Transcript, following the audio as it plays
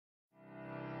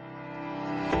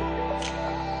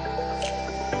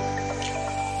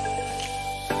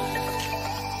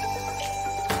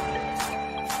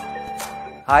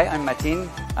Hi, I'm Mateen.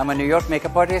 I'm a New York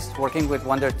makeup artist working with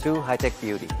WUNDER2 High-Tech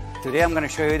Beauty. Today I'm going to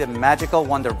show you the magical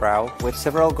WUNDERBROW with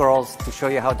several girls to show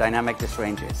you how dynamic this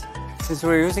range is. Since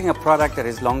we're using a product that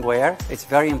is long wear, it's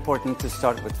very important to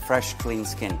start with fresh, clean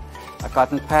skin. A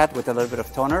cotton pad with a little bit of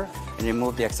toner and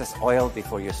remove the excess oil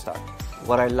before you start.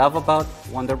 What I love about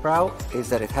WUNDERBROW is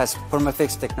that it has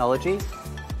PermaFix technology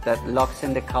that locks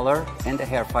in the color and the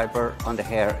hair fiber on the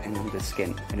hair and on the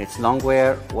skin. And it's long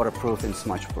wear, waterproof and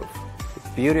smudge proof.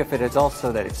 The beauty of it is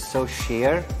also that it's so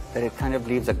sheer that it kind of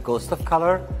leaves a ghost of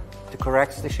color to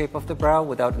correct the shape of the brow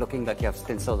without looking like you have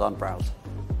stenciled on brows.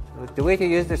 The way to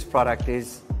use this product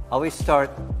is always start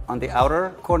on the outer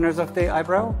corners of the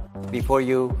eyebrow before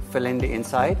you fill in the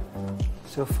inside.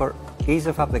 So for ease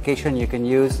of application, you can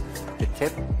use the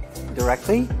tip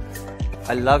directly.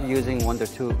 I love using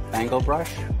WUNDER2 angle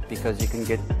brush because you can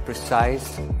get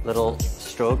precise little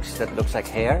strokes that looks like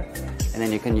hair, and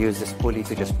then you can use the spoolie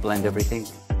to just blend everything.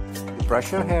 You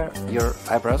brush your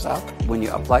eyebrows out. When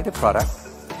you apply the product,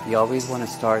 you always want to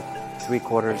start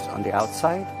 3/4 on the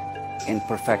outside and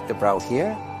perfect the brow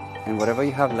here, and whatever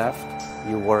you have left,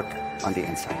 you work on the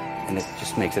inside, and it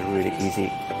just makes it really easy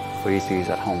for you to use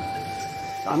at home.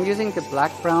 So I'm using the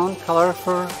black-brown color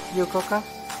for you, Coca.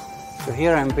 So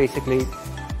here I'm basically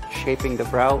shaping the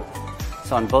brow,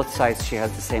 so on both sides she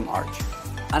has the same arch.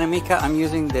 Anamika, I'm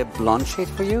using the blonde shade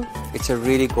for you. It's a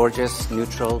really gorgeous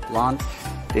neutral blonde.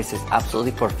 This is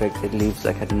absolutely perfect. It leaves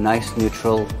like a nice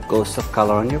neutral ghost of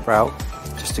color on your brow,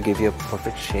 just to give you a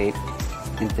perfect shade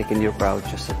and thicken your brow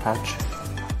just a touch.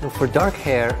 So for dark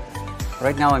hair,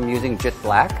 right now I'm using jet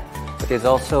black, but there's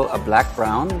also a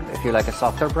black-brown if you like a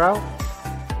softer brow.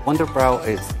 WUNDERBROW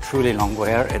is truly long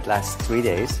wear. It lasts 3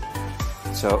 days.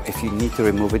 So if you need to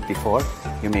remove it before,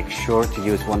 you make sure to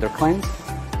use Wonder Cleanse.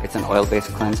 It's an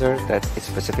oil-based cleanser that is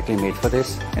specifically made for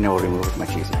this, and it will remove it much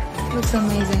easier. Looks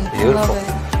amazing. Beautiful.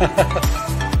 I love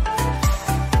it.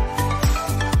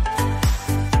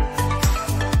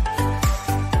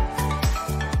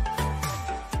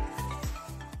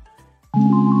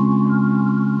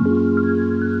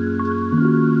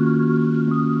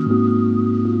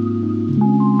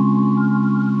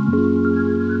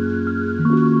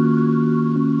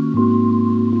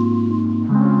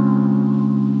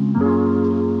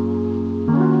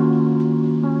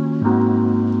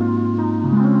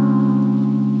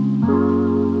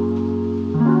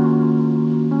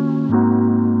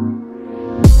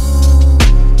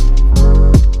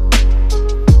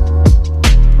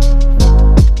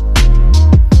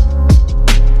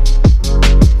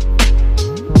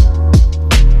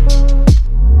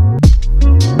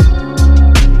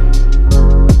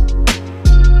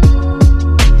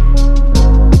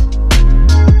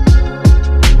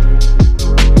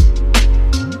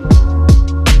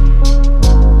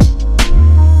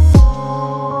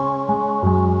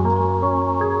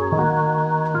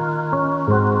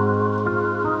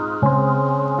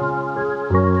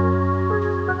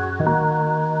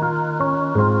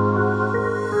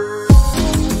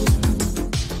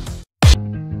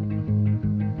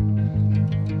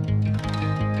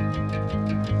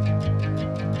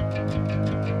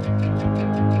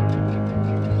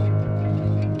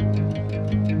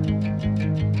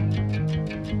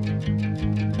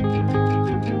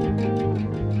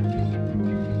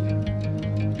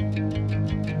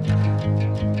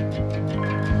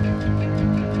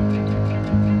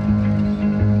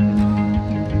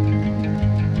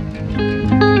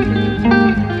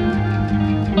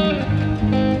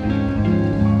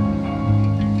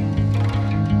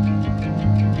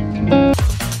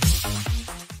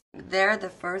 There, the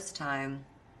first time,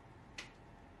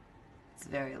 it's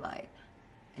very light,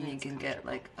 and you can get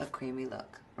like a creamy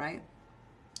look, right?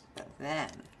 But then,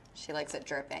 She likes it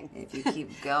dripping. if you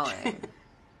keep going,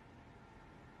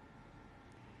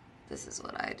 this is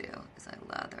what I do, is I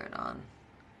lather it on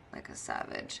like a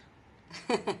savage.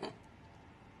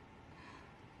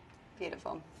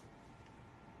 Beautiful.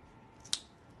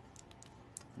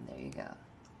 And there you go.